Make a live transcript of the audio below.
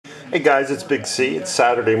Hey guys, it's Big C. It's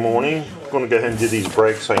Saturday morning. I'm going to go ahead and do these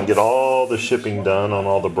breaks so I can get all the shipping done on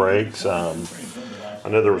all the breaks. I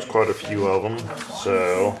know there was quite a few of them,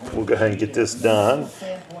 so we'll go ahead and get this done.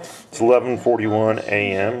 It's 11:41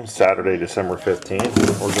 a.m. Saturday, December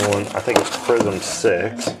 15th. We're going, I think it's Prizm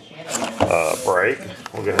 6 break.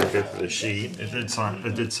 We'll go ahead and go through the sheet. It did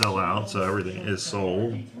sell out, so everything is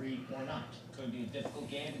sold. Could be a difficult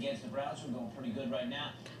game against the Browns. We're going pretty good right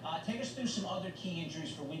now. Take us through some other key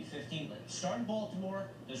injuries for Week 15. Start in Baltimore.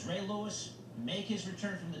 Does Ray Lewis make his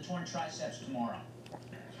return from the torn triceps tomorrow?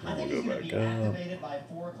 I think he's going to be activated by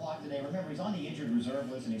 4 o'clock today. Remember, he's on the injured reserve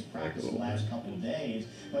list and he's practiced the last couple of days.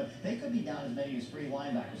 But they could be down as many as 3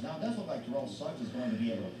 linebackers. Now, it does look like Terrell Suggs is going to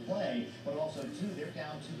be able to play, but also, too, they're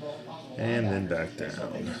down 2 possible and linebackers. Then back down. So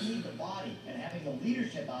they just need the body. And having the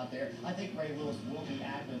leadership out there, I think Ray Lewis will be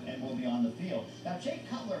active and will be on the field. Now, Jake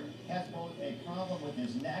Cutler has both a problem with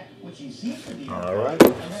his neck, which he seems to be. All right,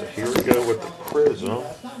 so here we go with the Prizm.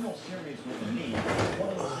 It's not real serious with the knee.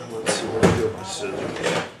 Let's see what we do with the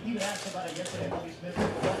scissors. He was asked about it yesterday, Bobby Smith.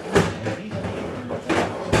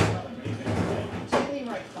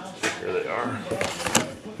 Here they are.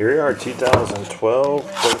 Here we are,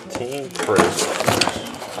 2012-13 Prizm.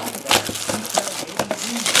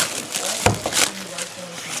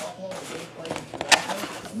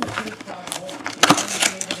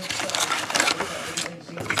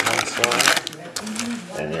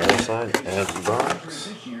 And the other side, empty box.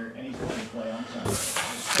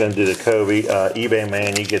 Gonna do the Kobe eBay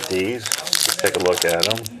man. You get these. Just take a look at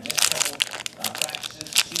them.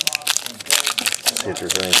 See if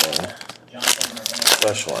there's anything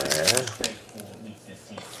special in here.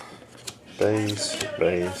 Base,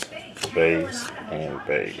 base, base, and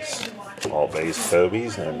base. All base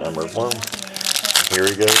Kobe's and numbered one. Here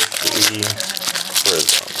we go. The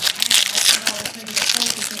Prizm.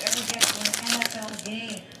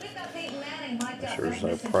 There's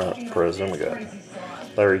no Prizm. We got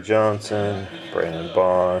Larry Johnson, Brandon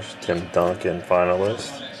Bosch, Tim Duncan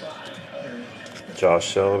finalist, Josh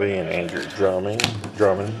Shelby, and Andrew Drummond.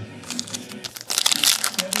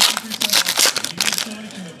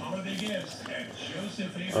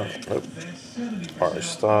 Nope. Art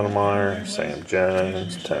Stoudemire, Sam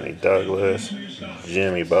Jones, Tony Douglas,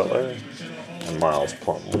 Jimmy Butler, and Miles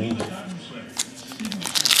Plumlee.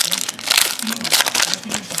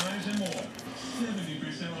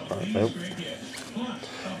 Nope.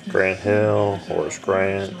 Grant Hill, Horace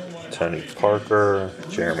Grant, Tony Parker,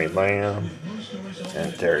 Jeremy Lamb,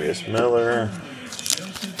 and Darius Miller.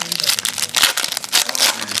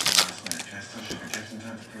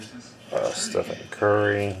 Stephen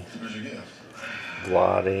Curry,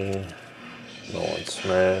 Vladi, Nolan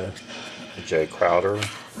Smith, Jay Crowder.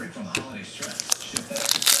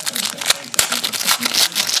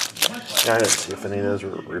 I didn't see if any of those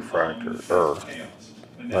were refractor, or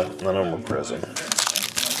none of them were Prizm.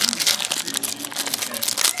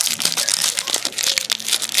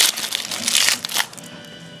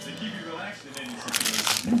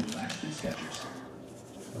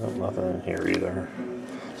 Nothing in here either.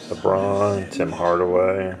 LeBron, Tim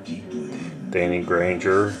Hardaway, Danny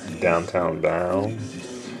Granger, Downtown Bound,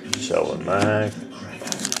 Sheldon Mack.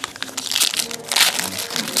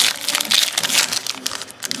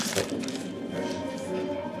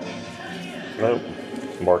 Nope.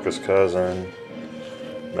 Marcus Cousin,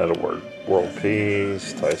 Meta World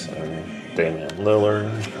Peace, Tyson, Damian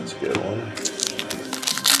Lillard. That's a good one.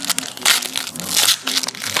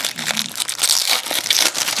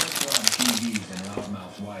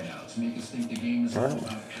 Alright.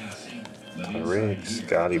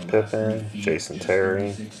 Scottie Pippen, Jason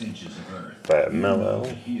Terry, Fat Mello.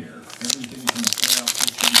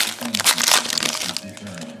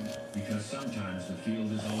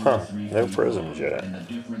 No Prizms yet.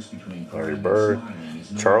 Larry Bird,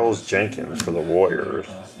 Charles Jenkins for the Warriors,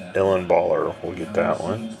 Dylan Baller, we'll get that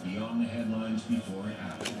one.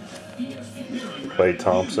 Klay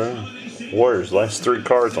Thompson, Warriors. Last 3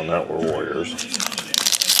 cards on that were Warriors.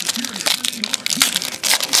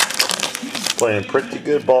 Playing pretty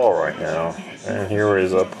good ball right now. And here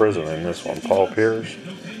is a Prizm in this one. Paul Pierce. Is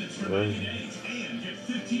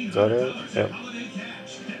that it? Yep.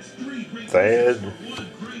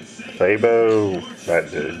 Fabo,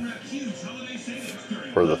 that dude.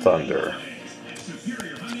 For the Thunder.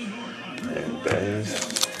 And base.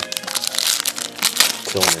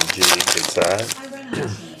 Tillman G gets that.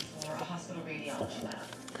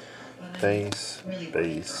 Base,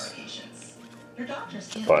 base.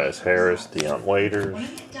 Tobias Harris, Deion Waiters.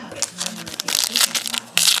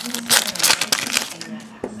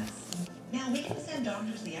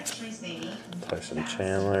 Tyson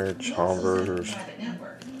Chandler, Chalmers,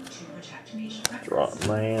 Drop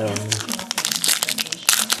man. I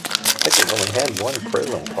think I've only had one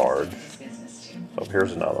Prizm card. Oh,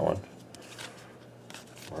 here's another one.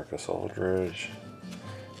 Marcus Aldridge.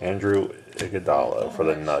 Andrew Iguodala for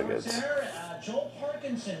the Nuggets. Joel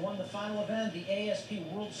Parkinson won the final event of the ASP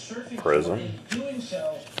World Surfing Prizm. Tour. In doing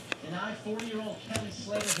so, denied 40-year-old Kelly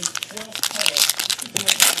Slater his 12th title. The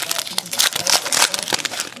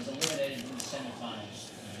tour was eliminated in the semifinals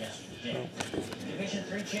yesterday. Division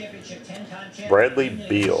III championship, 10-time champion. Bradley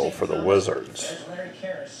Beal for the Wizards. There's Larry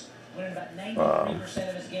Karras, winning about 93%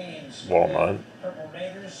 of his games. Walnut. Purple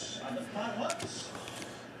Raiders on the pot. Whoops.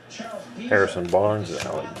 Harrison Barnes and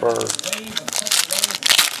Alec Burke.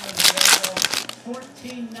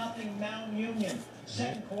 14-0 Mount Union.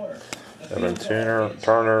 Second quarter. Evan Turner,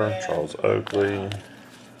 Charles Oakley,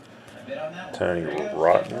 Tony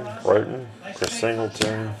Roten, Chris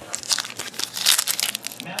Singleton.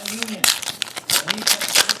 Mount Union.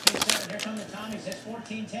 Here come the Tommies. It's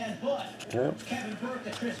 14-10. But Kevin Burke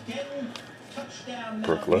to Chris Denton. Touchdown.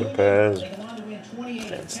 Brooke Lopez.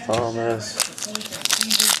 Chance Thomas.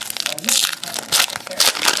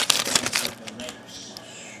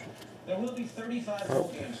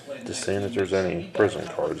 Just seeing if there's any Prizm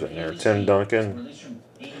cards in there. Tim Duncan,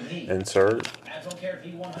 insert.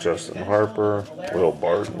 Justin Harper, Will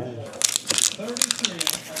Barton.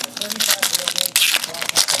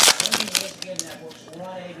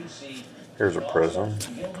 Here's a Prizm.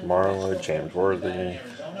 Marlo, James Worthy,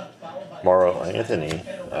 Morrow Anthony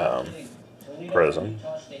Prizm.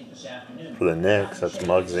 For the Knicks, that's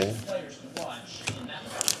Muggsy.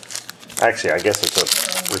 Actually, I guess it's a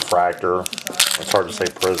refractor. It's hard to say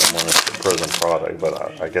Prizm when it's a Prizm product,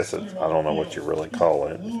 but I guess I don't know what you really call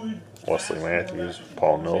it. Wesley Matthews,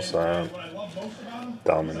 Paul Millsap,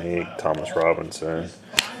 Dominique, Thomas Robinson,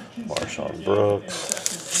 Marshawn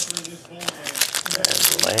Brooks, and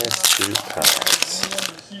the last 2 packs.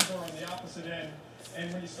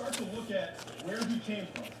 And when you start to look at where he came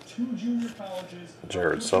from, 2 junior colleges,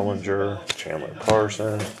 Jared Sullinger, Chandler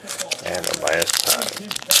Carson, and the last pack.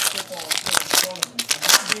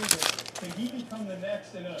 Can he become the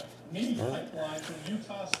next in a mini pipeline from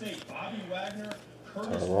Utah State? Bobby Wagner,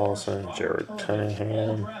 Tyler Lawson, Jared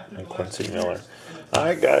Cunningham, and Quincy Miller. All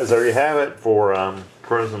right, guys, there you have it for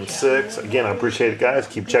Prizm 6. Again, I appreciate it, guys.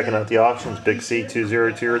 Keep checking out the auctions, Big C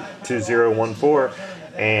 202014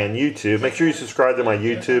 and YouTube. Make sure you subscribe to my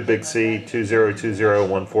YouTube, Big C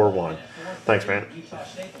 20201441. Thanks, man.